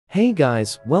Hey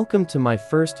guys, welcome to my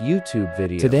first YouTube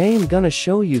video. Today I'm gonna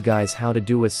show you guys how to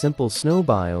do a simple snow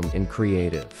biome in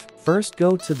Creative. First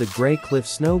go to the Gray Cliff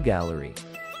Snow Gallery.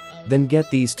 Then get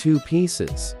these two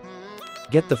pieces.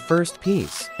 Get the first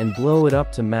piece and blow it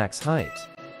up to max height.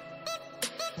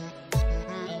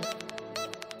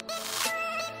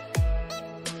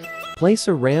 Place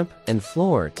a ramp and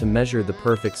floor to measure the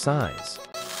perfect size.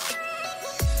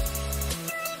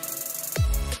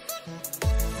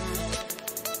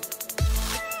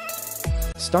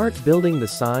 Start building the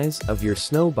size of your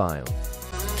snow biome.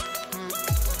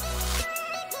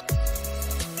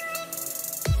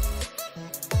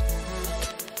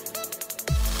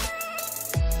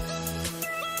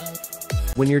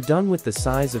 When you're done with the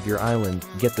size of your island,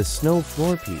 get the snow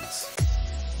floor piece.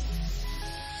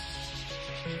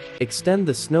 Extend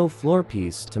the snow floor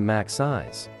piece to max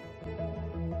size.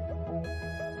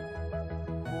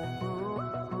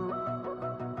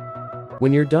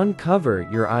 When you're done, cover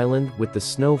your island with the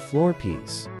snow floor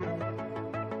piece.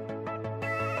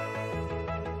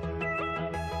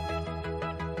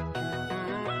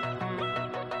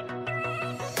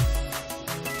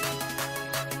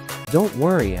 Don't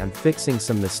worry, I'm fixing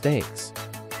some mistakes.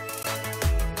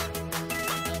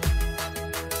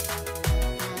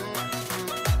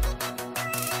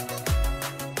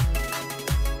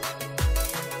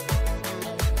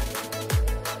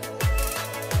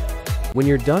 When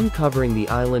you're done covering the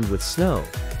island with snow,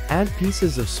 add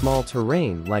pieces of small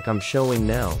terrain like I'm showing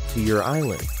now to your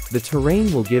island. The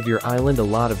terrain will give your island a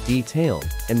lot of detail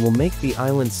and will make the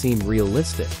island seem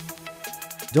realistic.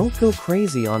 Don't go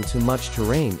crazy on too much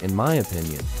terrain in my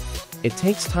opinion. It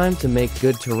takes time to make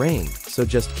good terrain, so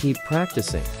just keep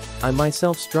practicing. I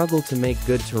myself struggle to make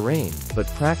good terrain, but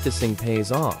practicing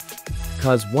pays off.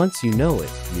 Cause once you know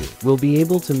it, you will be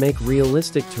able to make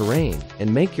realistic terrain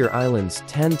and make your islands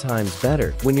 10 times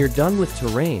better. When you're done with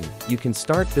terrain, you can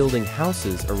start building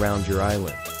houses around your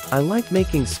island. I like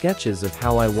making sketches of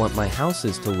how I want my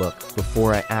houses to look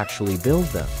before I actually build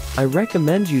them. I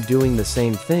recommend you doing the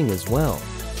same thing as well,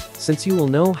 since you will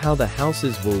know how the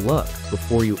houses will look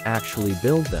before you actually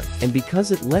build them, and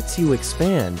because it lets you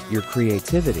expand your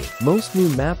creativity. Most new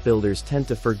map builders tend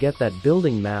to forget that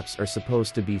building maps are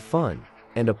supposed to be fun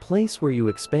and a place where you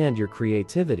expand your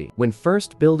creativity. When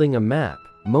first building a map,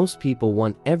 most people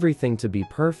want everything to be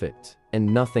perfect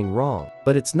and nothing wrong.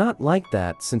 But it's not like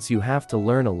that, since you have to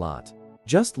learn a lot.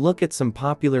 Just look at some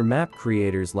popular map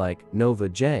creators like Nova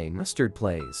J, Mustard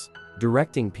Plays,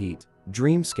 Directing Pete,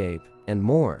 Dreamscape, and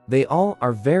more. They all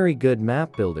are very good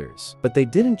map builders, but they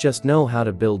didn't just know how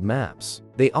to build maps.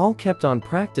 They all kept on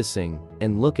practicing,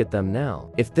 and look at them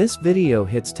now. If this video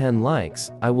hits 10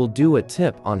 likes, I will do a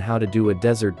tip on how to do a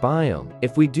desert biome.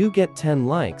 If we do get 10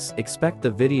 likes, expect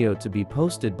the video to be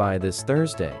posted by this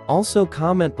Thursday. Also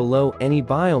comment below any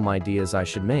biome ideas I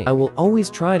should make. I will always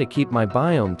try to keep my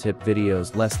biome tip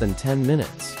videos less than 10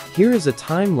 minutes. Here is a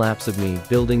time lapse of me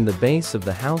building the base of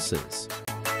the houses.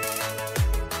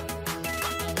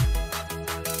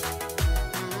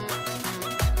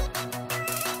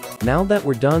 Now that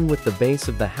we're done with the base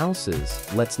of the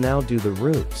houses, let's now do the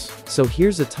roofs. So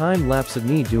here's a time lapse of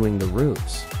me doing the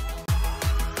roofs.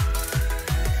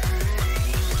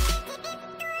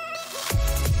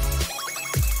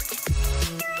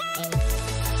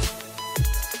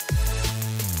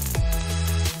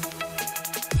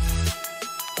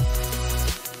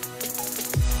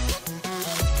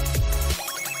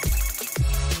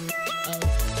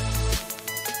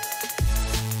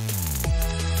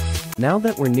 Now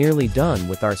that we're nearly done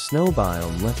with our snow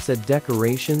biome, let's add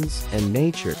decorations and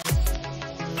nature.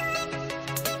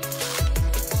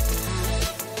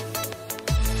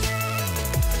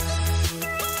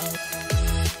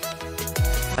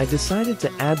 I decided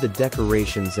to add the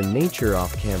decorations and nature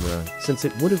off camera, since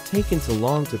it would have taken too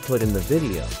long to put in the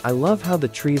video. I love how the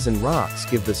trees and rocks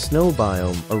give the snow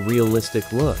biome a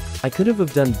realistic look. I could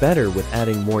have done better with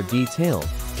adding more detail,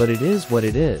 but it is what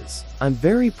it is. I'm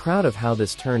very proud of how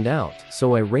this turned out,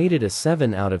 so I rated a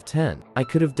 7 out of 10. I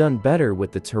could have done better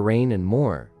with the terrain and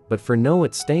more, but for now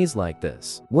it stays like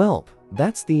this. Welp,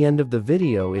 that's the end of the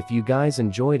video. If you guys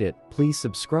enjoyed it, please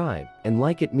subscribe and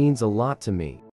like, it means a lot to me.